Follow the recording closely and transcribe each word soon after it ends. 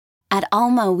At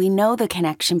Alma, we know the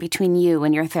connection between you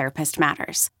and your therapist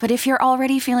matters. But if you're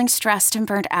already feeling stressed and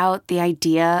burnt out, the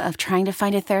idea of trying to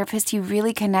find a therapist you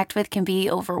really connect with can be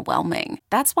overwhelming.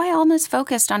 That's why Alma's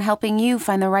focused on helping you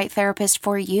find the right therapist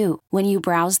for you. When you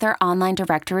browse their online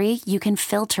directory, you can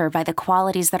filter by the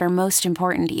qualities that are most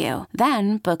important to you.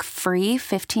 Then book free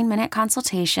 15-minute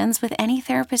consultations with any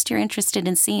therapist you're interested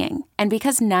in seeing. And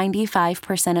because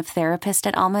 95% of therapists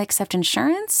at Alma accept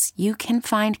insurance, you can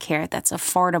find care that's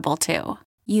affordable too.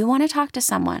 You want to talk to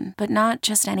someone, but not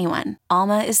just anyone.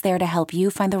 Alma is there to help you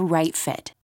find the right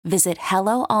fit. Visit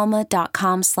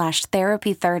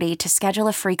helloalma.com/therapy30 to schedule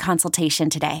a free consultation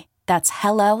today. That's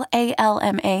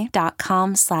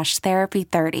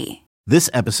helloalma.com/therapy30.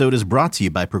 This episode is brought to you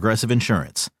by Progressive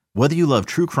Insurance. Whether you love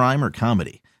true crime or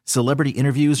comedy, celebrity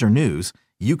interviews or news,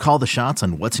 you call the shots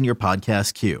on what's in your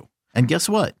podcast queue. And guess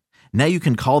what? Now you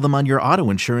can call them on your auto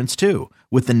insurance too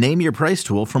with the Name Your Price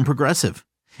tool from Progressive.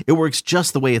 It works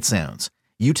just the way it sounds.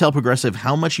 You tell Progressive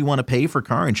how much you want to pay for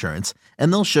car insurance,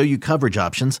 and they'll show you coverage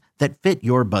options that fit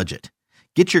your budget.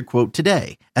 Get your quote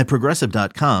today at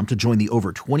Progressive.com to join the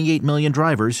over 28 million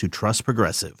drivers who trust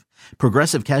Progressive.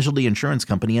 Progressive Casualty Insurance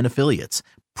Company and Affiliates.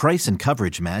 Price and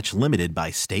coverage match limited by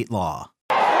state law.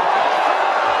 Swinging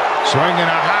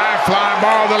a high fly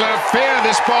ball to left field.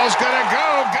 This ball's going to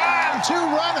go. Gone.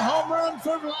 Two-run home run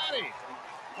for Vladdy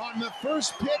on the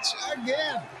first pitch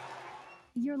again.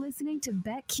 You're listening to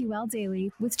BetQL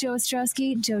Daily with Joe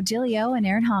Ostrowski, Joe Giglio, and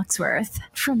Aaron Hawksworth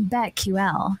from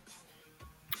BetQL.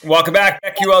 Welcome back,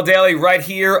 BetQL Daily, right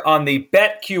here on the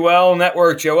BetQL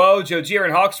Network. Joe G,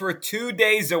 Aaron Hawksworth, 2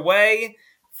 days away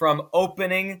from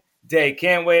opening day.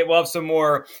 Can't wait. We'll have some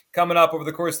more coming up over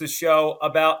the course of the show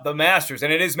about the Masters.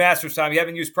 And it is Masters time. If you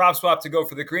haven't used PropSwap to go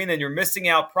for the green, then you're missing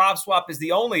out. PropSwap is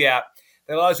the only app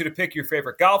that allows you to pick your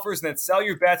favorite golfers and then sell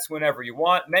your bets whenever you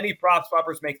want. Many prop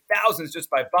swappers make thousands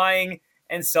just by buying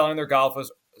and selling their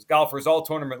golfers all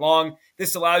tournament long.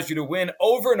 This allows you to win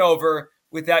over and over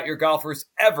without your golfers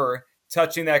ever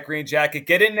touching that green jacket.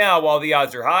 Get in now while the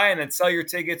odds are high and then sell your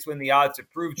tickets when the odds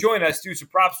improve. Join us, do some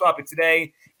prop swapping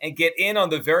today, and get in on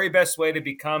the very best way to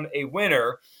become a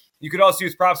winner. You could also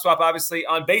use PropSwap, obviously,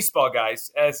 on baseball,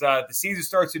 guys. As the season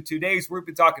starts in 2 days, we've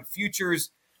been talking futures,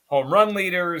 home run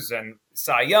leaders, and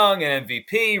Cy Young, and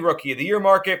MVP, Rookie of the Year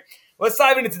market. Let's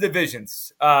dive into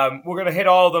divisions. We're going to hit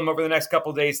all of them over the next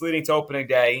couple of days leading to opening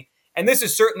day. And this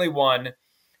is certainly one.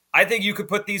 I think you could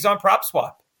put these on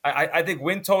PropSwap. I think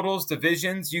win totals,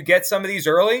 divisions, you get some of these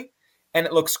early, and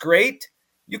it looks great.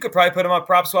 You could probably put them on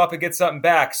PropSwap and get something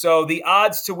back. So the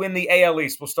odds to win the AL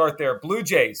East, we'll start there. Blue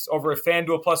Jays over at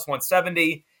FanDuel plus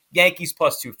 170, Yankees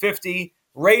plus 250,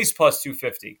 Rays plus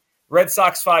 250, Red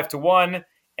Sox 5-1.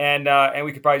 And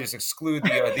we could probably just exclude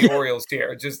the Orioles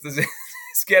here, just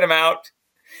get them out.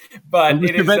 But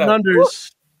it is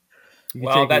unders.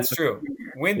 Well, that's true.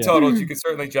 Win totals you can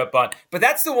certainly jump on, but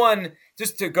that's the one.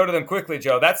 Just to go to them quickly,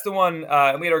 Joe. That's the one. We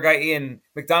had our guy Ian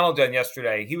McDonald on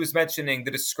yesterday. He was mentioning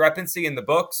the discrepancy in the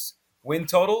books win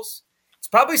totals. It's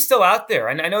probably still out there,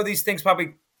 and I know these things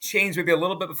probably change maybe a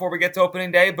little bit before we get to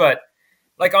opening day. But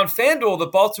like on FanDuel, the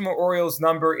Baltimore Orioles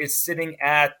number is sitting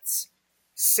at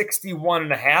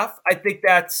 61.5. I think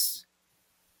that's,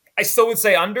 I still would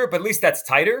say under, but at least that's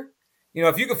tighter. You know,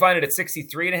 if you could find it at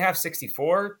 63.5,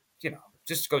 64,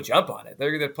 just go jump on it.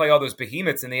 They're going to play all those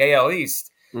behemoths in the AL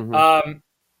East. Mm-hmm.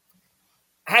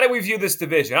 How do we view this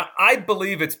division? I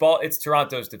believe it's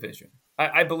Toronto's division.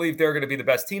 I believe they're going to be the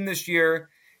best team this year.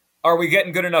 Are we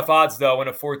getting good enough odds, though, in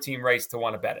a 4-team race to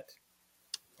want to bet it?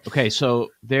 Okay, so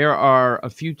there are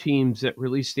a few teams that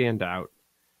really stand out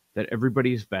that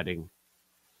everybody's betting,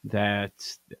 that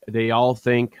they all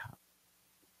think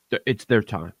it's their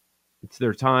time. It's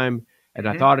their time. And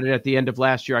I thought it at the end of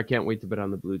last year. I can't wait to bet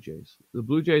on the Blue Jays. The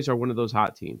Blue Jays are one of those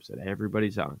hot teams that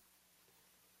everybody's on.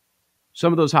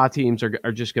 Some of those hot teams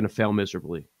are just going to fail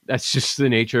miserably. That's just the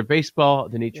nature of baseball,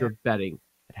 the nature of betting.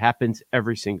 It happens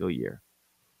every single year.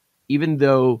 Even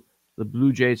though the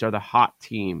Blue Jays are the hot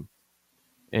team,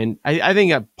 and I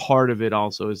think a part of it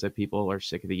also is that people are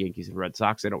sick of the Yankees and Red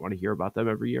Sox. They don't want to hear about them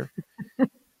every year.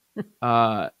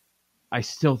 I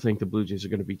still think the Blue Jays are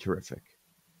going to be terrific,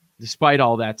 despite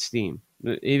all that steam.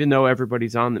 Even though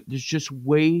everybody's on them, there's just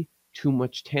way too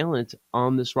much talent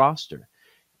on this roster.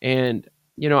 And,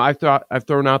 I've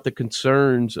thrown out the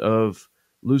concerns of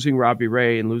losing Robbie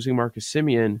Ray and losing Marcus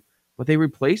Semien, but they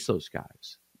replaced those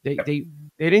guys. They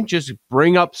didn't just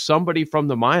bring up somebody from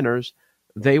the minors.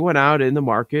 They went out in the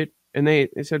market and they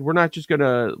said, we're not just going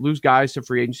to lose guys to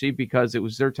free agency because it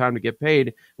was their time to get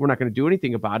paid. We're not going to do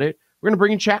anything about it. We're going to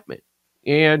bring in Chapman,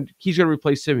 and he's going to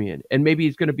replace Semien, and maybe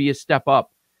he's going to be a step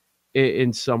up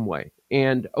in some way.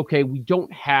 And okay, we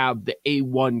don't have the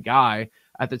A1 guy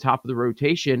at the top of the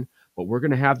rotation, but we're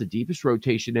going to have the deepest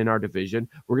rotation in our division.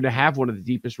 We're going to have one of the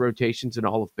deepest rotations in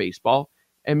all of baseball.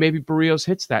 And maybe Barrios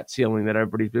hits that ceiling that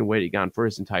everybody's been waiting on for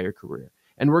his entire career.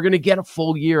 And we're going to get a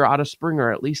full year out of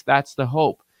Springer. At least that's the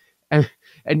hope.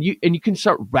 And you can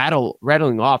start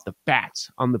rattling off the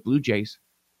bats on the Blue Jays.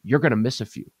 You're going to miss a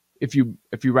few if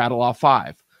you rattle off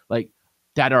 5 like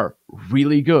that are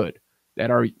really good, that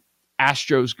are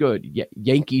Astros good,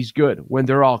 Yankees good when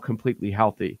they're all completely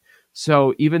healthy.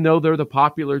 So even though they're the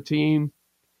popular team,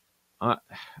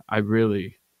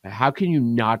 how can you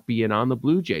not be in on the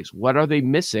Blue Jays? What are they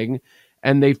missing?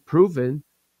 And they've proven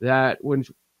that when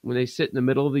they sit in the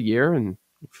middle of the year and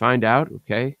find out,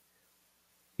 okay,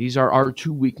 these are our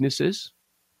 2 weaknesses,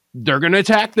 they're going to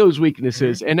attack those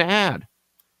weaknesses and add.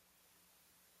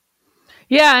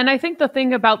 Yeah, and I think the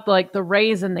thing about like the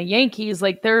Rays and the Yankees,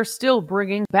 like they're still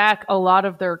bringing back a lot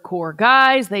of their core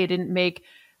guys. They didn't make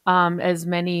as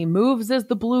many moves as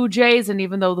the Blue Jays. And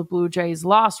even though the Blue Jays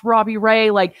lost Robbie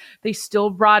Ray, like they still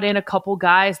brought in a couple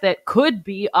guys that could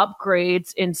be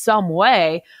upgrades in some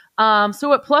way.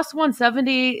 So at plus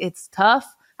 170, it's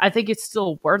tough. I think it's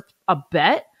still worth a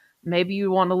bet. Maybe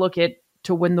you want to look at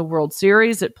to win the World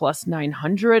Series at plus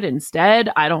 900 instead.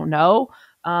 I don't know.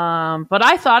 But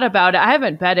I thought about it. I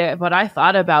haven't bet it, but I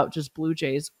thought about just Blue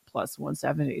Jays plus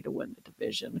 170 to win the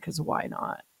division because why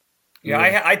not?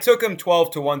 Yeah, I took them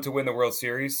 12-1 to win the World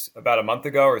Series about a month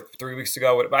ago or 3 weeks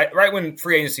ago, right when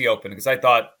free agency opened, because I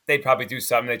thought they'd probably do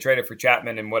something. They traded for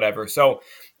Chapman and whatever. So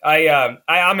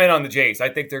I'm in on the Jays. I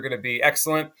think they're going to be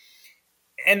excellent.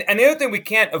 And the other thing we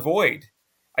can't avoid,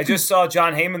 I just saw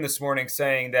John Heyman this morning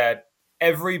saying that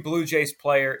every Blue Jays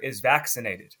player is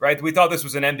vaccinated, right? We thought this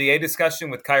was an NBA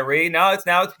discussion with Kyrie. Now it's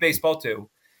baseball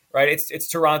too, right? It's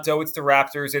Toronto, it's the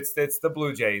Raptors, it's the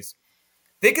Blue Jays.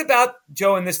 Think about,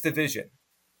 Joe, in this division.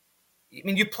 I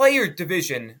mean, you play your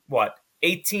division,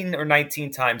 18 or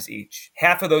 19 times each.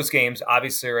 Half of those games,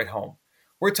 obviously, are at home.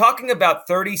 We're talking about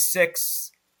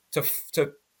 36 to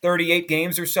 38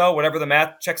 games or so, whatever the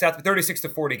math checks out, 36 to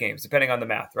 40 games, depending on the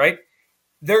math, right?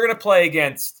 They're going to play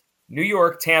against New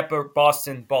York, Tampa,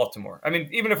 Boston, Baltimore. I mean,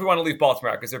 even if we want to leave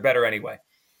Baltimore out because they're better anyway.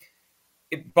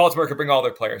 Baltimore could bring all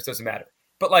their players, doesn't matter.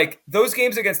 But like those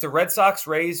games against the Red Sox,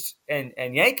 Rays, and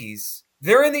Yankees,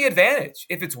 they're in the advantage.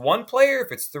 If it's one player,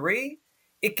 if it's 3,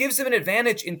 it gives them an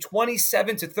advantage in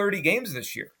 27 to 30 games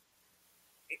this year.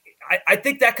 I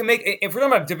think that can make, if we're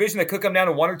talking about a division that could come down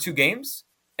to 1 or 2 games,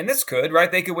 and this could,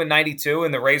 right? They could win 92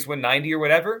 and the Rays win 90 or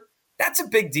whatever. That's a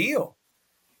big deal.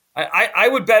 I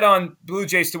would bet on Blue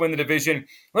Jays to win the division.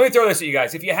 Let me throw this at you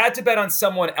guys. If you had to bet on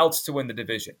someone else to win the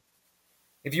division,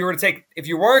 if you weren't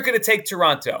going to take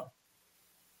Toronto,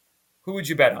 who would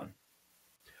you bet on?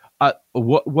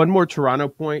 One more Toronto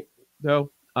point,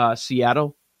 though.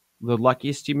 Seattle, the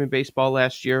luckiest team in baseball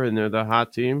last year, and they're the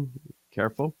hot team.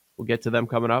 Careful. We'll get to them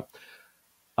coming up.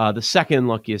 The second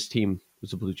luckiest team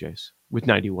was the Blue Jays with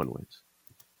 91 wins.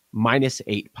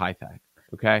 -8 PIFAC.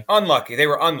 Okay? Unlucky. They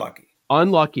were unlucky.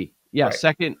 Unlucky. Yeah, right.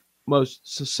 second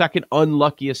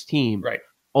unluckiest team. Right.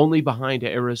 Only behind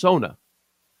Arizona.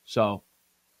 So,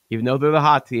 even though they're the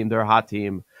hot team, they're a hot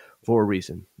team for a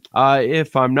reason.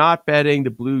 If I'm not betting the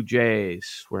Blue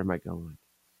Jays, where am I going?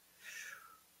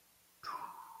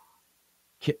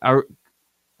 Are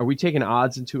we taking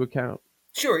odds into account?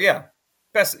 Sure, yeah.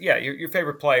 Your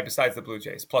favorite play besides the Blue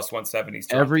Jays, plus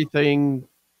 170s. Everything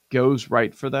goes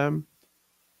right for them.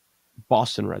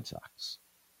 Boston Red Sox.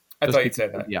 I thought you'd say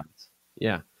that.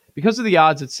 Yeah. Because of the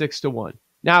odds, it's 6-1.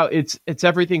 Now it's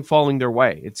everything falling their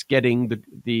way. It's getting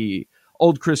the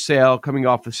old Chris Sale coming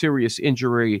off a serious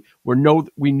injury. We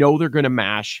know they're going to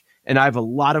mash, and I have a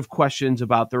lot of questions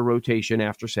about their rotation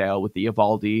after Sale with the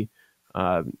Eovaldi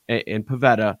and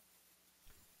Pivetta,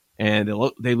 and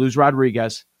they lose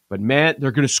Rodriguez. But man,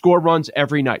 they're going to score runs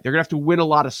every night. They're going to have to win a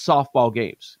lot of softball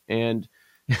games, and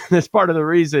that's part of the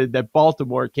reason that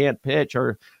Baltimore can't pitch,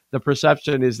 or the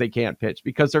perception is they can't pitch,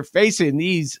 because they're facing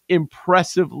these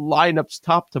impressive lineups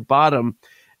top to bottom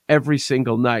every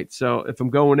single night. So if I'm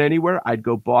going anywhere, I'd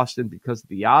go Boston because of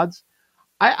the odds.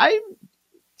 I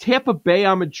Tampa Bay,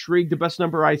 I'm intrigued. The best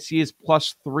number I see is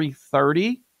plus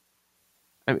 330.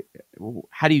 I mean,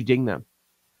 how do you ding them?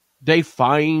 They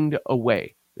find a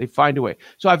way.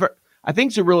 So I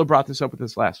think Zarilla brought this up with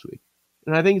us last week,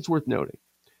 and I think it's worth noting.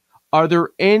 Is there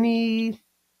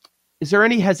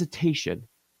any hesitation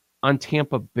on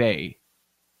Tampa Bay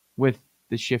with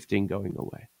the shifting going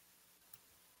away?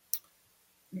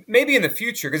 Maybe in the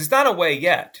future, because it's not away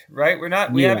yet, right?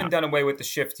 We haven't done away with the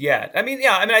shift yet.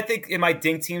 I think it might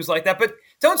ding teams like that, but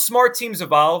don't smart teams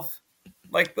evolve?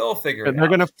 Like they'll figure But it they're out.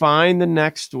 going to find the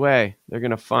next way. They're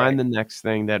going to find the next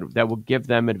thing that will give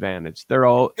them advantage.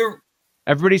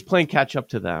 Everybody's playing catch up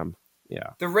to them.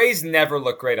 Yeah. The Rays never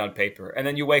look great on paper, and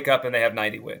then you wake up and they have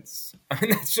 90 wins. I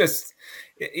mean, that's just,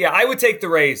 I would take the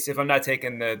Rays if I'm not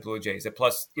taking the Blue Jays. At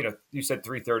plus, you said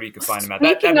 330, you could find them at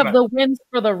that. Speaking of the wins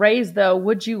for the Rays, though,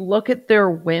 would you look at their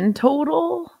win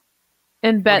total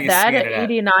and bet that at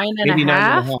 89 and a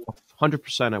half?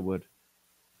 100% I would.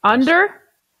 Under?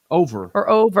 Over. Or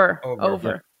over? Over.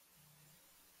 Yeah.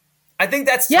 I think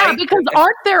that's tight. Because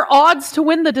aren't their odds to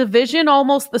win the division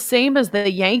almost the same as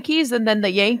the Yankees? And then the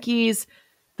Yankees,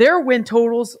 their win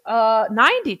totals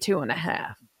 92 and a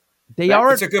half. They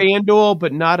are at FanDuel,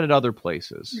 but not at other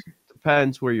places.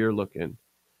 Depends where you're looking.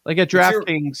 Like at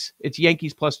DraftKings, it's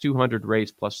Yankees plus 200,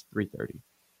 Rays plus 330.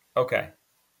 Okay.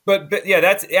 But yeah,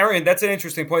 that's Aaron. That's an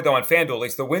interesting point though on FanDuel. At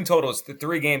least the win total is the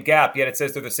 3-game gap. Yet it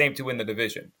says they're the same to win the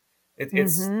division.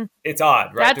 It's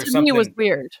odd, right? That to me was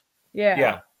weird.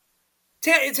 Yeah.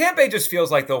 Tampa Bay just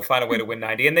feels like they'll find a way to win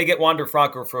 90, and they get Wander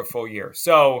Franco for a full year.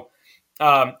 So,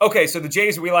 okay, so the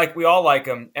Jays we all like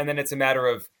them, and then it's a matter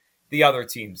of the other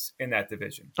teams in that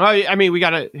division. I mean, we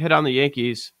got to hit on the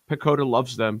Yankees. Pecota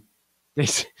loves them.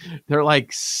 They're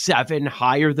like 7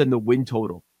 higher than the win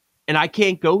total, and I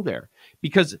can't go there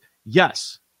because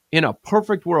yes, in a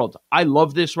perfect world, I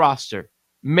love this roster.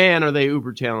 Man, are they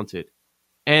uber talented,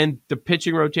 and the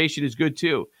pitching rotation is good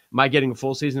too. Am I getting a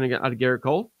full season out of Garrett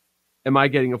Cole? Am I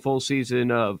getting a full season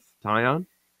of Taillon,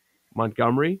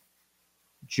 Montgomery,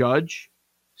 Judge,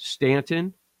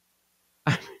 Stanton?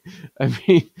 I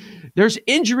mean, there's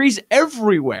injuries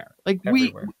everywhere. Like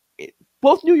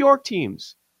both New York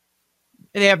teams,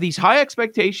 they have these high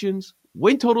expectations,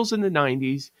 win totals in the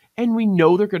 90s, and we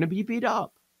know they're going to be beat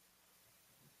up.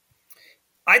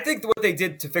 I think what they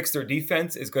did to fix their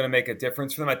defense is going to make a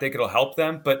difference for them. I think it'll help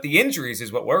them, but the injuries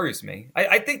is what worries me.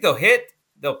 I think they'll hit.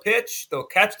 They'll pitch. They'll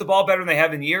catch the ball better than they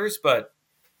have in years, but...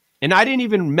 And I didn't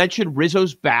even mention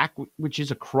Rizzo's back, which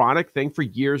is a chronic thing for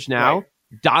years now.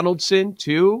 Right. Donaldson,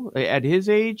 too, at his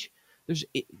age. They're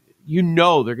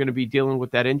going to be dealing with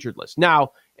that injured list.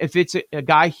 Now, if it's a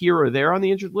guy here or there on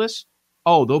the injured list,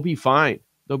 they'll be fine.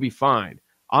 They'll be fine.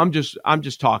 I'm just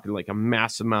talking like a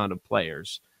mass amount of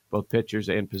players, both pitchers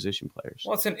and position players.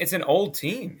 Well, it's an old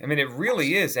team. I mean, it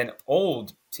really is an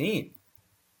old team.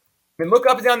 I mean, look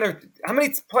up and down there. How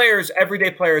many players,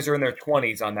 everyday players, are in their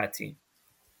 20s on that team?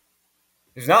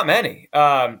 There's not many.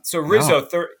 So Rizzo,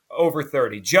 over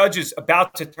 30. Judge is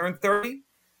about to turn 30.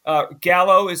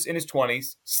 Gallo is in his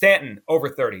 20s. Stanton, over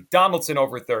 30. Donaldson,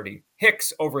 over 30.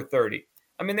 Hicks, over 30.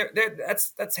 I mean,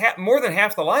 that's more than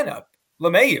half the lineup.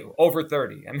 LeMahieu, over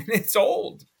 30. I mean, it's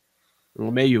old.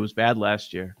 LeMahieu was bad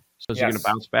last year. So is he going to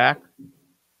bounce back?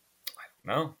 I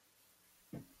don't know.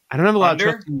 I don't have a lot of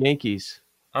trust in the Yankees.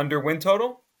 Under win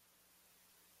total?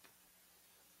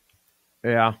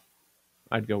 Yeah,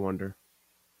 I'd go under.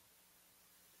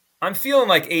 I'm feeling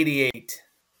like 88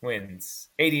 wins,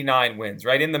 89 wins,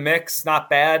 right? In the mix, not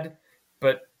bad.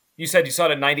 But you said you saw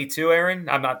it at 92, Aaron?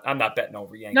 I'm not betting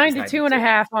over Yankees. 92 and a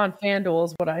half on FanDuel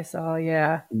is what I saw,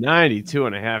 yeah. 92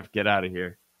 and a half, get out of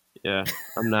here. Yeah,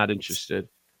 I'm not interested.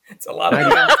 It's a lot of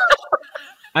wins.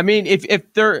 I mean,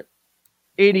 if they're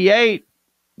 88,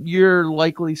 you're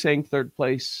likely saying third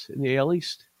place in the AL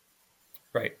East.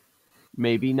 Right.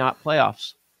 Maybe not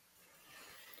playoffs.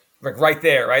 Like right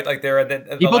there, right? Like they're at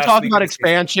the people talk about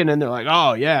expansion and they're like,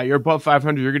 oh, yeah, you're above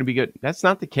 500. You're going to be good. That's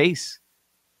not the case.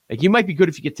 Like you might be good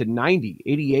if you get to 90,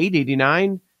 88,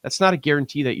 89. That's not a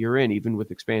guarantee that you're in, even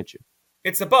with expansion.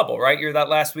 It's a bubble, right? You're that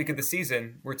last week of the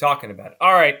season. We're talking about it.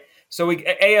 All right. So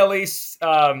AL East,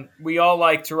 we all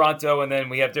like Toronto, and then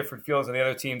we have different feels on the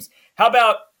other teams. How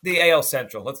about the AL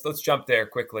Central? Let's jump there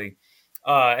quickly,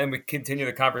 and we continue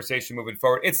the conversation moving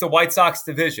forward. It's the White Sox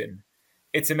division.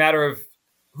 It's a matter of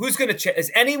who's going to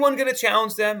is anyone going to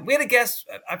challenge them? We had a guest,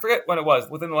 I forget when it was,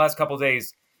 within the last couple of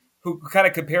days, who kind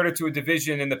of compared it to a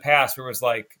division in the past where it was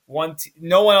like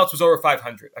no one else was over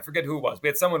 500. I forget who it was. We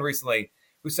had someone recently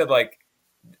who said like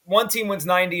one team wins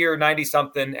 90 or 90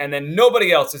 something, and then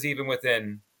nobody else is even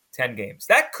within 10 games.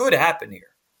 That could happen here.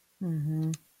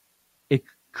 Mm-hmm. It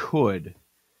could.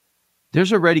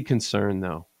 There's already concern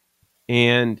though,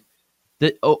 and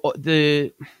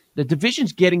the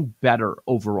division's getting better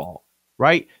overall,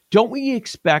 right? Don't we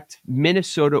expect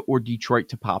Minnesota or Detroit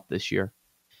to pop this year?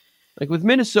 Like with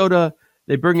Minnesota,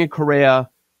 they bring in Correa.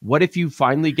 What if you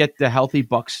finally get the healthy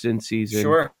Buxton season?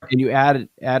 Sure. And you add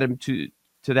him to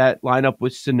that lineup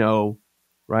with Sano,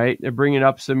 right? They're bringing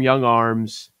up some young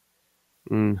arms.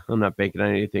 I'm not banking on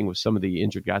anything with some of the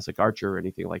injured guys like Archer or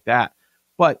anything like that.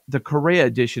 But the Correa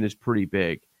addition is pretty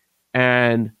big.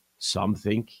 And some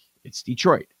think It's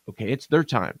Detroit. Okay, it's their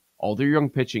time. All their young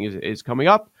pitching is coming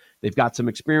up. They've got some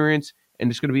experience,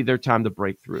 and it's going to be their time to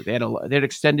break through. They had an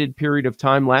extended period of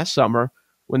time last summer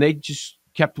when they just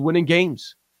kept winning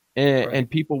games, and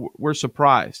people were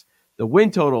surprised. The win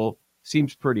total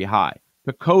seems pretty high.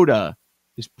 PECOTA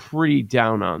is pretty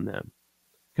down on them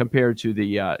compared to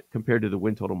the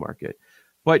win total market.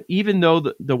 But even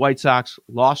though the White Sox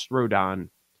lost Rodon,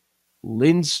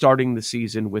 Lynn's starting the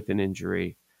season with an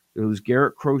injury. There was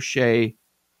Garrett Crochet,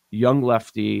 young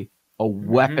lefty, a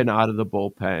weapon out of the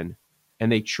bullpen,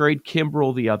 and they trade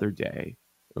Kimbrel the other day,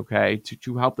 okay,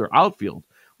 to help their outfield,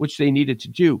 which they needed to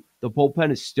do. The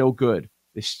bullpen is still good.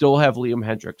 They still have Liam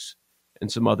Hendricks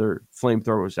and some other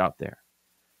flamethrowers out there.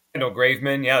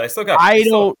 Graveman, yeah, they still got.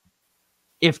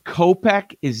 If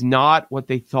Kopech is not what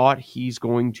they thought he's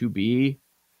going to be,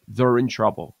 they're in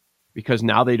trouble because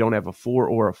now they don't have a 4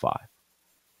 or a 5.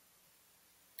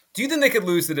 Do you think they could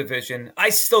lose the division? I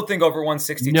still think over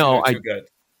 162 no, are too good.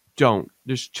 Don't.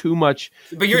 There's too much.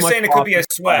 But you're saying it could be a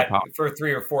sweat for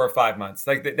 3 or 4 or 5 months.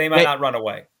 Like they might not run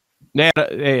away.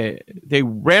 They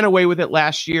ran away with it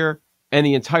last year, and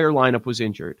the entire lineup was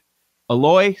injured.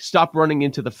 Eloy stopped running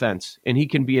into the fence, and he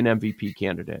can be an MVP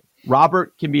candidate.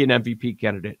 Robert can be an MVP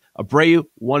candidate. Abreu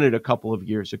won it a couple of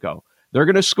years ago. They're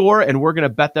going to score, and we're going to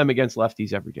bet them against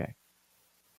lefties every day.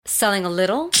 Selling a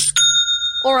little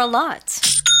or a lot?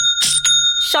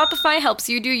 Shopify helps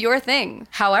you do your thing,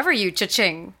 however you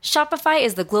cha-ching. Shopify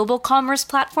is the global commerce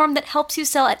platform that helps you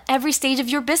sell at every stage of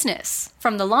your business.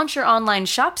 From the launch your online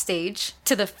shop stage,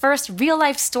 to the first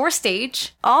real-life store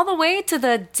stage, all the way to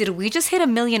the did we just hit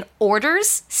 1 million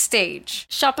orders stage.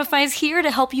 Shopify's here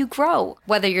to help you grow.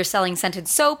 Whether you're selling scented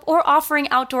soap or offering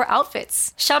outdoor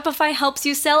outfits, Shopify helps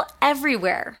you sell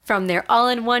everywhere. From their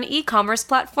all-in-one e-commerce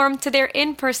platform to their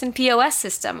in-person POS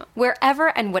system,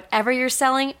 wherever and whatever you're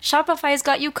selling, Shopify's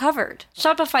got you covered.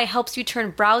 Shopify helps you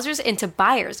turn browsers into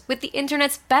buyers with the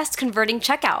internet's best converting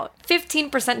checkout.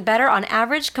 15% better on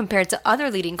average compared to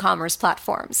other leading commerce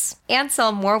platforms. And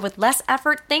sell more with less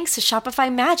effort thanks to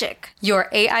Shopify Magic, your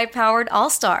AI-powered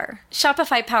all-star.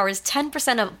 Shopify powers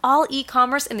 10% of all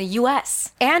e-commerce in the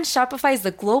U.S. And Shopify is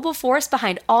the global force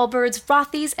behind Allbirds,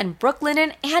 Rothy's, and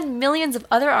Brooklinen, and millions of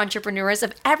other entrepreneurs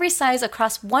of every size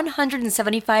across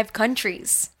 175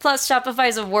 countries. Plus,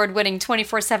 Shopify's award-winning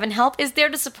 24/7 help is there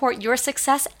to support your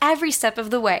success every step of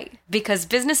the way. Because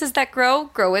businesses that grow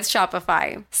with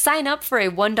Shopify. Sign up for a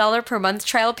 $1 per month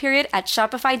trial period at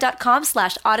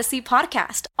shopify.com/Odyssey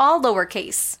Podcast, all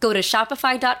lowercase. Go to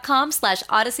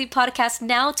shopify.com/Odyssey Podcast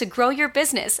now to grow your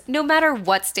business, no matter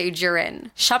what stage you're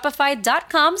in.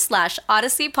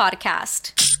 Shopify.com/Odyssey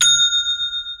Podcast.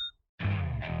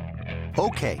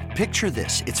 Okay, picture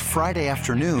this. It's Friday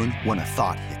afternoon when a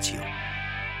thought hits you.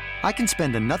 I can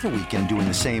spend another weekend doing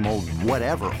the same old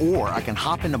whatever, or I can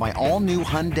hop into my all-new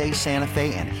Hyundai Santa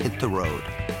Fe and hit the road.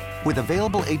 With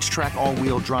available H-Track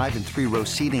all-wheel drive and 3-row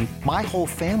seating, my whole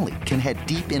family can head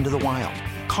deep into the wild.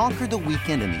 Conquer the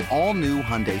weekend in the all-new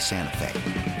Hyundai Santa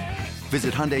Fe.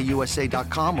 Visit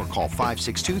HyundaiUSA.com or call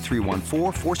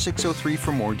 562-314-4603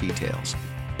 for more details.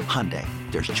 Hyundai,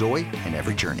 there's joy in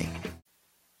every journey.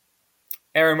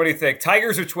 Aaron, what do you think?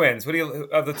 Tigers or Twins? What do you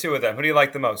of the two of them? Who do you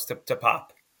like the most to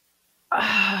pop?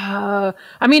 I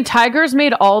mean, Tigers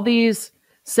made all these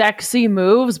sexy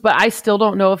moves, but I still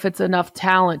don't know if it's enough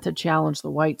talent to challenge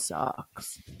the White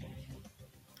Sox.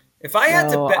 If I had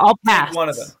to bet, I'll pass one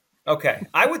of them. Okay,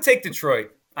 I would take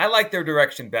Detroit. I like their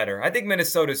direction better. I think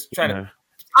Minnesota's trying to.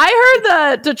 I heard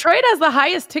that Detroit has the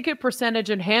highest ticket percentage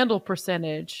and handle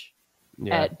percentage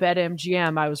at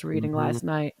BetMGM. I was reading last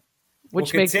night,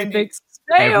 which makes me think,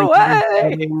 stay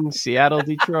away. Seattle,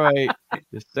 Detroit.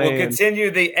 We'll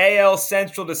continue the AL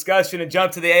Central discussion and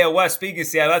jump to the AL West. Speaking of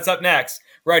Seattle, that's up next,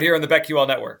 right here on the BetQL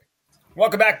Network.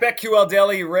 Welcome back, BetQL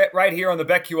Daily, right here on the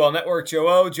BetQL Network. Joe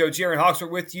O, Joe G, and Hawksworth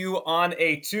with you on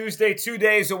a Tuesday, 2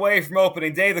 days away from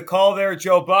opening day. The call there,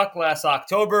 Joe Buck, last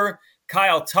October.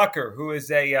 Kyle Tucker, who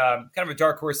is a kind of a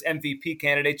dark horse MVP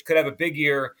candidate, could have a big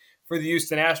year for the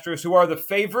Houston Astros, who are the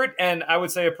favorite, and I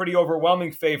would say a pretty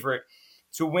overwhelming favorite,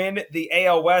 to win the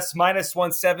AL West, minus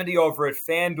 170 over at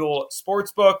FanDuel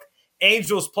Sportsbook.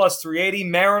 Angels plus 380.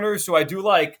 Mariners, who I do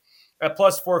like, at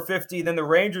plus 450. Then the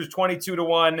Rangers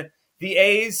 22-1. The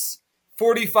A's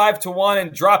 45-1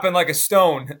 and dropping like a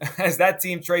stone as that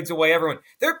team trades away everyone.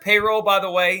 Their payroll, by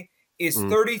the way, is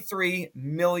 $33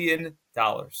 million.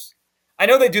 I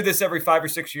know they do this every 5 or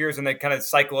 6 years and they kind of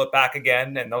cycle it back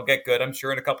again and they'll get good, I'm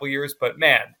sure, in a couple years. But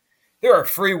man, there are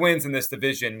free wins in this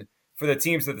division for the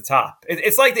teams at the top.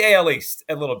 It's like the AL East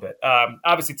a little bit.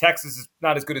 Obviously, Texas is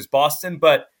not as good as Boston,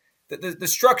 but the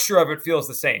structure of it feels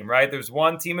the same, right? There's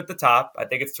one team at the top. I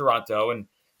think it's Toronto, and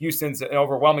Houston's an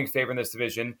overwhelming favorite in this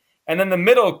division. And then the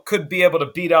middle could be able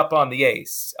to beat up on the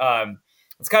A's.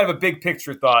 It's kind of a big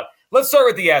picture thought. Let's start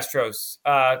with the Astros.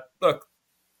 Look,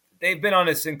 they've been on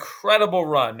this incredible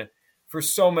run for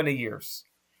so many years.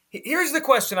 Here's the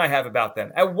question I have about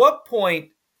them. At what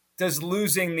point does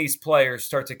losing these players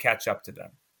start to catch up to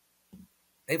them?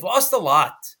 They've lost a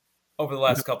lot over the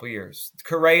last couple of years.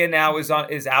 Correa now is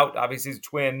out. Obviously, he's a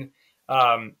twin.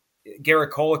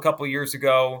 Garrett Cole a couple of years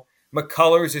ago.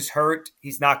 McCullers is hurt.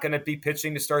 He's not going to be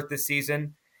pitching to start this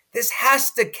season. This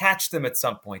has to catch them at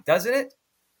some point, doesn't it?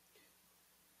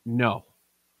 No,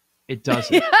 it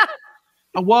doesn't.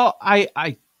 Well,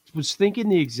 I was thinking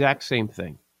the exact same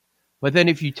thing. But then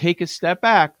if you take a step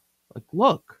back, like,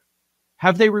 look,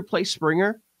 have they replaced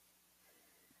Springer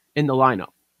in the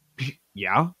lineup?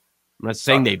 Yeah. I'm not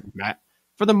saying they've met.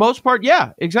 For the most part,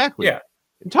 yeah, exactly. Yeah.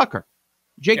 And Tucker.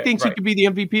 Jake thinks he could be the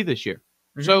MVP this year.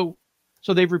 Mm-hmm.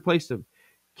 So they've replaced him.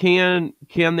 Can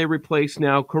they replace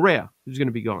now Correa, who's going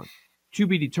to be gone? To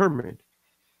be determined.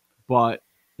 But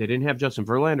they didn't have Justin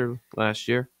Verlander last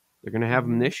year. They're going to have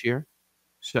him this year.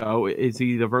 So is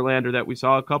he the Verlander that we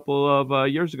saw a couple of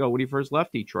years ago when he first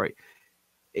left Detroit?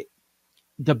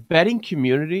 The betting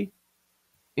community,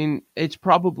 it's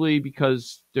probably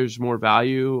because there's more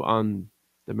value on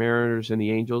the Mariners and the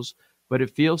Angels, but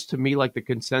it feels to me like the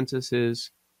consensus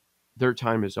is their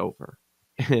time is over.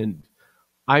 And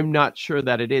I'm not sure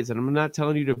that it is. And I'm not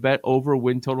telling you to bet over a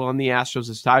win total on the Astros.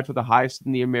 It's tied for the highest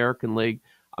in the American League.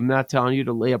 I'm not telling you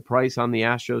to lay a price on the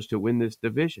Astros to win this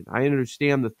division. I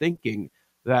understand the thinking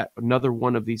that another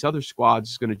one of these other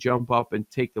squads is going to jump up and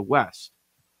take the West.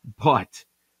 But,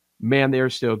 man,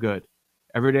 they're still good.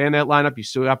 Every day in that lineup, you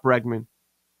still got Bregman,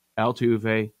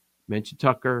 Altuve, mentioned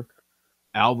Tucker,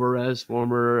 Alvarez,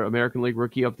 former American League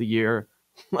Rookie of the Year.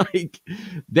 Like,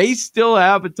 they still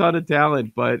have a ton of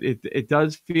talent, but it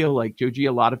does feel like, Joe G,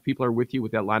 a lot of people are with you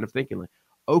with that line of thinking. Like,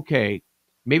 okay,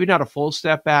 maybe not a full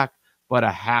step back, but a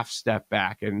half step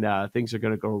back, and things are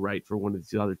going to go right for one of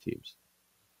these other teams.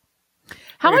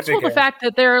 How much will the fact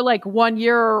that they're like 1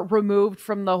 year removed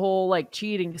from the whole like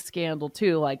cheating scandal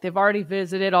too? Like they've already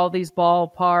visited all these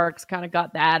ballparks, kind of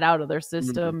got that out of their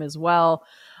system as well.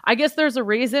 I guess there's a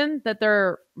reason that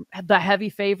they're the heavy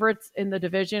favorites in the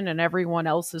division and everyone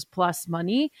else is plus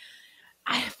money.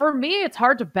 For me, it's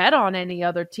hard to bet on any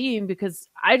other team because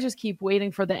I just keep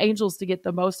waiting for the Angels to get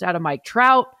the most out of Mike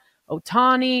Trout,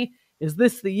 Ohtani. Is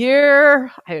this the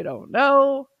year? I don't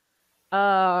know.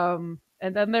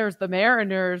 And then there's the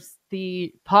Mariners,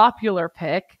 the popular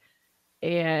pick.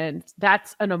 And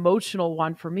that's an emotional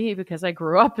one for me because I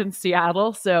grew up in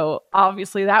Seattle. So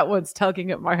obviously that one's tugging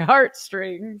at my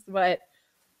heartstrings. But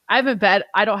I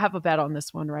don't have a bet on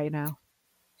this one right now.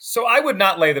 So I would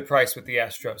not lay the price with the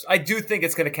Astros. I do think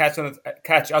it's going to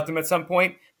catch up to them at some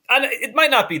point. And it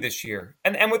might not be this year.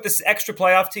 And with this extra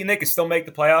playoff team, they could still make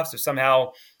the playoffs. If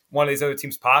somehow one of these other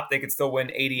teams pop, they could still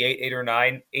win 88, 8 or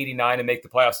 9, 89, and make the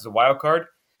playoffs as a wild card.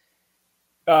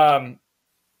 The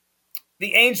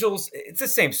Angels, it's the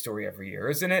same story every year,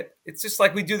 isn't it? It's just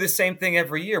like we do the same thing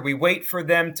every year. We wait for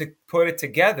them to put it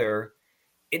together.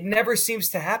 It never seems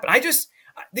to happen.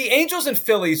 The Angels and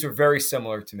Phillies are very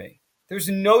similar to me. There's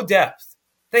no depth.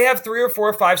 They have 3 or 4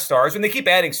 or 5 stars, and they keep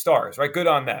adding stars, right? Good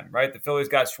on them, right? The Phillies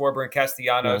got Schwarber and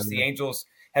Castellanos. The Angels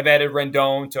have added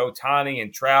Rendon to Ohtani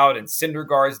and Trout, and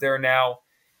Syndergaard's there now.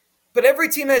 But every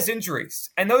team has injuries,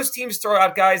 and those teams throw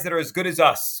out guys that are as good as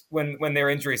us when their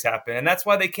injuries happen, and that's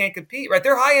why they can't compete, right?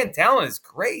 Their high-end talent is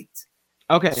great.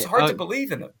 Okay. It's hard to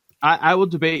believe in them. I will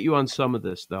debate you on some of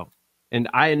this, though. And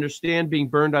I understand being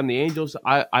burned on the Angels.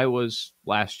 I was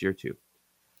last year, too.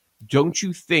 Don't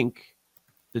you think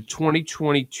the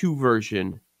 2022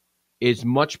 version is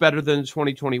much better than the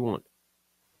 2021?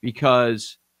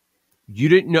 Because you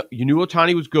knew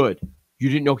Ohtani was good. You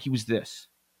didn't know he was this.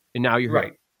 And now you're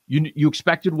right. You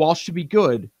expected Walsh to be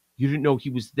good. You didn't know he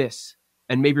was this.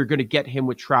 And maybe you're going to get him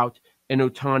with Trout and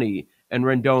Ohtani and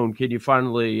Rendon. Can you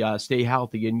finally stay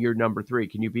healthy in year number 3?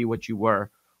 Can you be what you were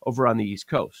over on the East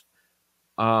Coast?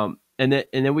 And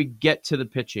then we get to the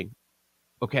pitching.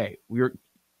 Okay, we were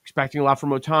expecting a lot from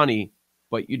Ohtani,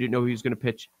 but you didn't know he was going to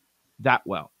pitch that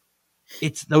well.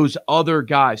 It's those other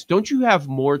guys. Don't you have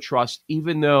more trust,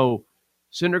 even though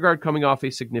Syndergaard coming off a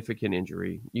significant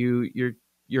injury?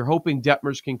 You're hoping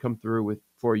Detmers can come through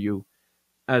for you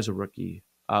as a rookie.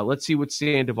 Let's see what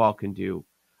Sandoval can do.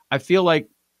 I feel like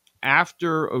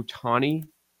after Ohtani,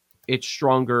 it's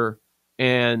stronger,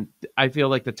 and I feel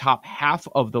like the top half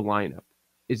of the lineup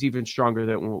is even stronger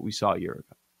than what we saw a year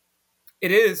ago.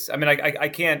 It is. I mean, I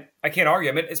can't argue.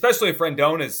 I mean, especially if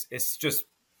Rendon is just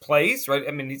plays, right?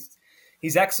 I mean,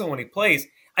 he's excellent when he plays.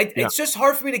 It's just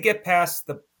hard for me to get past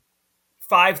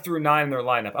 5 through 9 in their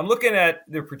lineup. I'm looking at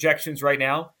their projections right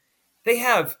now. They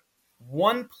have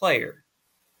one player,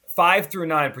 5 through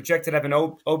 9, projected to have an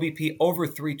OBP over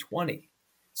 320.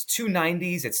 It's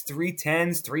 290s, it's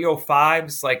 310s,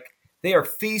 305s. Like, they are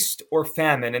feast or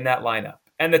famine in that lineup.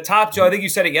 And the top, Joe, I think you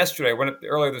said it yesterday,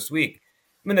 earlier this week.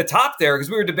 I mean, the top there, because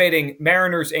we were debating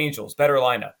Mariners, Angels, better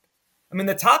lineup. I mean,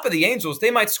 the top of the Angels,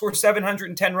 they might score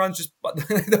 710 runs, just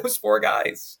those 4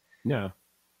 guys. Yeah.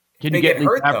 Can you get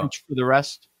hurt, average for the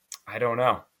rest? I don't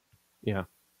know. Yeah.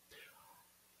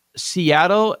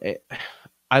 Seattle,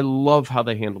 I love how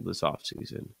they handled this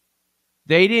offseason.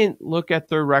 They didn't look at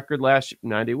their record last year.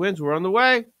 90 wins. We're on the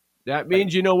way. That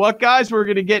means, you know what, guys? We're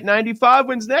going to get 95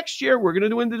 wins next year. We're going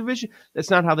to win the division. That's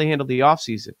not how they handled the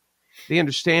offseason. They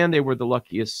understand they were the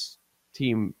luckiest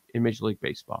team in Major League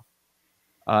Baseball.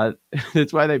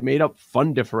 That's why they've made up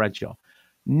fun differential.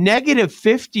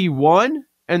 -51,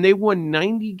 and they won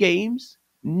 90 games.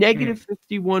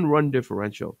 -51 run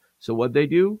differential. So what'd they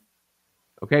do?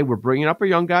 Okay, we're bringing up our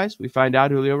young guys. We find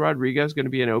out Julio Rodriguez is going to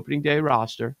be an opening day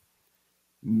roster.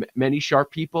 Many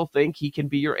sharp people think he can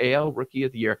be your AL Rookie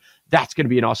of the Year. That's going to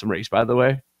be an awesome race, by the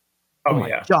way. Oh my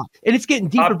yeah. God. And it's getting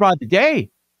deeper by the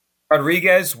day.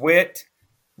 Rodriguez, Witt.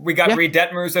 We got Reed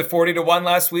Detmers at 40-1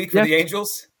 last week for the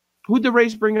Angels. Who'd the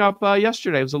Rays bring up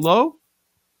yesterday? Was it Lowe?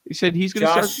 He said he's going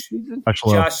to start the season?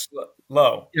 Josh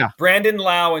Lowe. Yeah. Brandon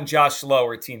Lau and Josh Lowe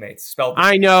are teammates.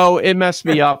 I know. It messed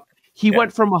me up. He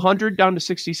went from 100 down to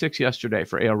 66 yesterday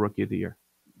for AL Rookie of the Year.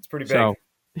 It's pretty big. So,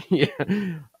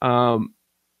 yeah.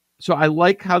 So I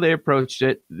like how they approached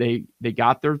it. They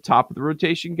got their top of the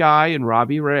rotation guy in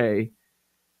Robbie Ray.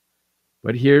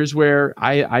 But here's where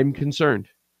I'm concerned.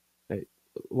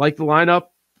 Like the lineup,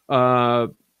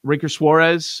 Rinker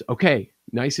Suarez, okay,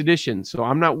 nice addition. So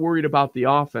I'm not worried about the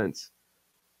offense,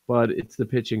 but it's the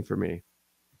pitching for me.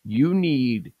 You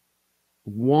need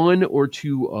 1 or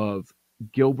 2 of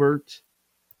Gilbert,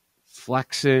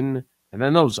 Flexen, and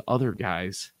then those other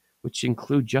guys, which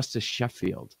include Justice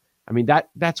Sheffield. I mean,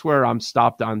 that's where I'm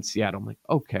stopped on Seattle. I'm like,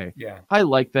 okay, I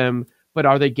like them, but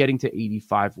are they getting to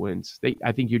 85 wins?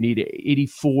 I think you need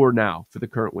 84 now for the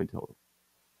current win total.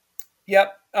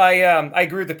 Yep, I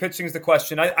agree with the pitching is the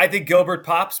question. I think Gilbert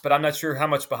pops, but I'm not sure how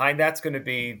much behind that's going to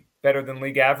be better than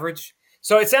league average.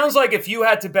 So it sounds like if you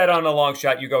had to bet on a long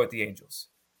shot, you go with the Angels.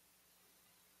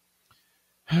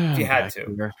 If you had to.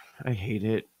 Here. I hate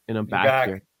it, and I'm back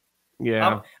here.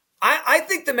 Yeah. I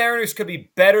think the Mariners could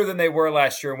be better than they were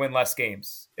last year and win less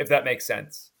games, if that makes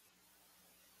sense.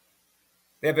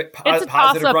 They have it's a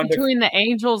toss-up between the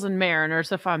Angels and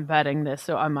Mariners if I'm betting this,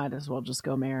 so I might as well just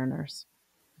go Mariners.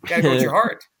 Gotta go with your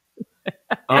heart.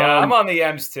 I'm on the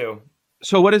M's too.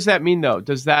 So what does that mean, though?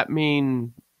 Does that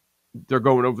mean they're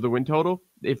going over the win total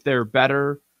if they're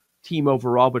better team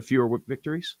overall but fewer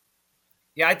victories?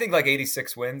 Yeah, I think like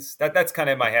 86 wins. That's kind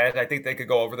of in my head. I think they could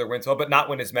go over their win total, but not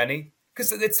win as many.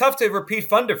 Because it's tough to repeat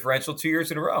fun differential 2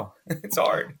 years in a row. It's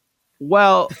hard.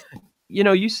 Well,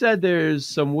 you said there's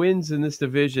some wins in this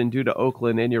division due to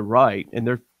Oakland, and you're right. And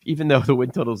they're even though the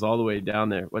win total's all the way down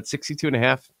there,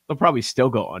 62.5, they'll probably still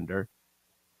go under.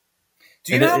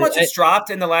 Do you know how much it's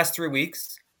dropped in the last 3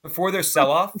 weeks before their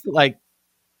sell-off? Like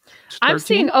 13? I'm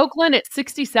seeing Oakland at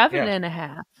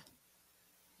 67.5. I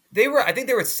think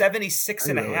they were at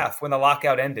 76.5 when the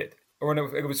lockout ended. Or when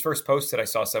it was first posted, I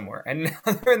saw somewhere. And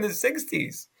now they're in the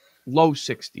 60s. Low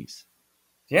 60s.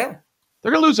 Yeah.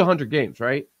 They're going to lose 100 games,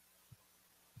 right?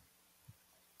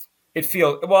 It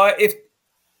feels... Well,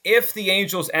 if the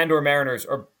Angels and or Mariners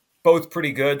are both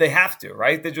pretty good, they have to,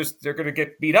 right? They're going to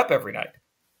get beat up every night.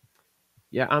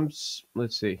 Yeah,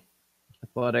 let's see.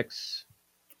 Athletics.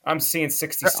 I'm seeing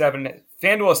 67.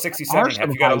 FanDuel is 67.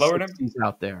 Have you got to lower them?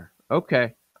 Out there.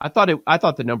 Okay. I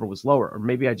thought the number was lower, or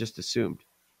maybe I just assumed.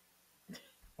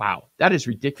 Wow, that is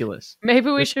ridiculous. Maybe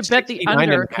we should bet the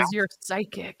under because you're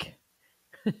psychic.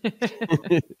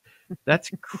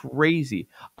 That's crazy.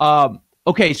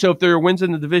 Okay, so if there are wins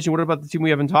in the division, what about the team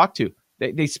we haven't talked to?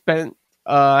 They spent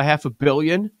 $500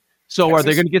 million. So Texas. Are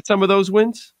they going to get some of those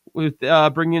wins with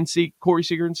bringing in Corey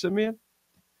Seager and Simeon?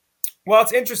 Well,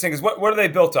 it's interesting because what are they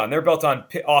built on? They're built on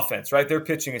offense, right? Their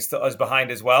pitching is behind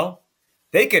as well.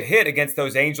 They could hit against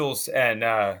those Angels and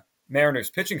Mariners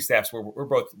pitching staffs we're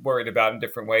both worried about in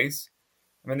different ways.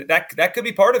 I mean, that could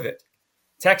be part of it.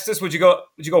 Texas, would you go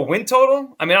win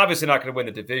total? I mean, obviously not going to win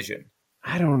the division.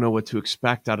 I don't know what to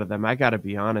expect out of them. I got to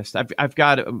be honest. I've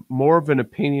got more of an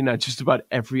opinion on just about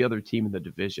every other team in the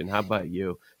division. How about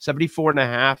you?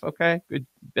 74.5. Okay, good.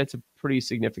 That's a pretty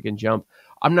significant jump.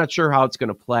 I'm not sure how it's going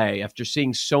to play after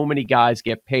seeing so many guys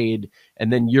get paid,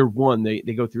 and then year one they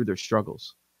go through their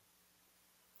struggles.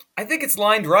 I think it's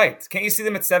lined right. Can't you see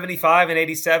them at 75 and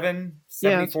 87,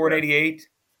 74 and 88?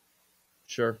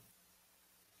 Sure.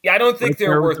 Yeah, I don't think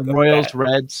they're worth the Royals,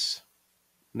 Reds,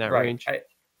 in that range.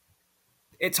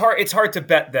 It's hard to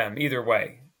bet them either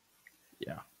way.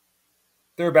 Yeah.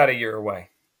 They're about a year away.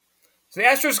 So the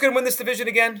Astros going to win this division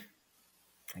again?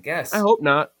 I guess. I hope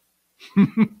not.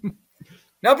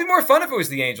 Now, it'd be more fun if it was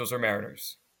the Angels or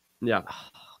Mariners. Yeah. Oh,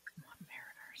 come on,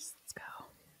 Mariners. Let's go.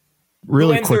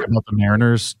 Really quick about the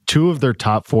Mariners. 2 of their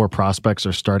top 4 prospects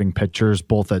are starting pitchers,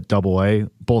 both at AA.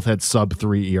 Both had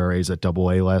sub-3 ERAs at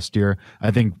AA last year.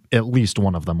 I think at least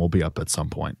one of them will be up at some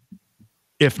point,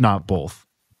 if not both.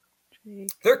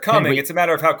 They're coming. It's a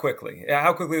matter of how quickly.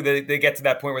 How quickly they get to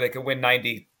that point where they can win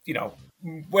 90,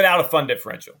 without a fun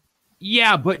differential.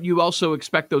 Yeah, but you also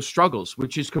expect those struggles,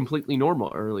 which is completely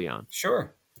normal early on.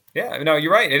 Sure. Yeah, no,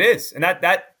 you're right. It is. And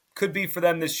that could be for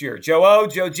them this year. Joe O,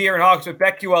 Joe G, Aaron Hawks with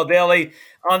BetQL Daily.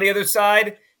 On the other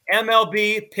side,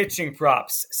 MLB pitching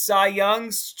props. Cy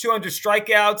Young's 200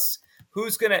 strikeouts.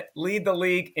 Who's going to lead the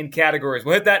league in categories?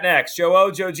 We'll hit that next. Joe O,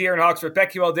 Joe G, Aaron Hawks with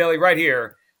BetQL Daily right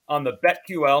here on the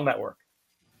BetQL Network.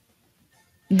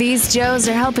 These Joes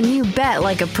are helping you bet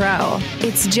like a pro.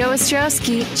 It's Joe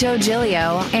Ostrowski, Joe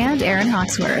Giglio, and Aaron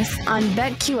Hawksworth on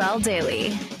BetQL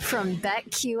Daily from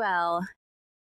BetQL.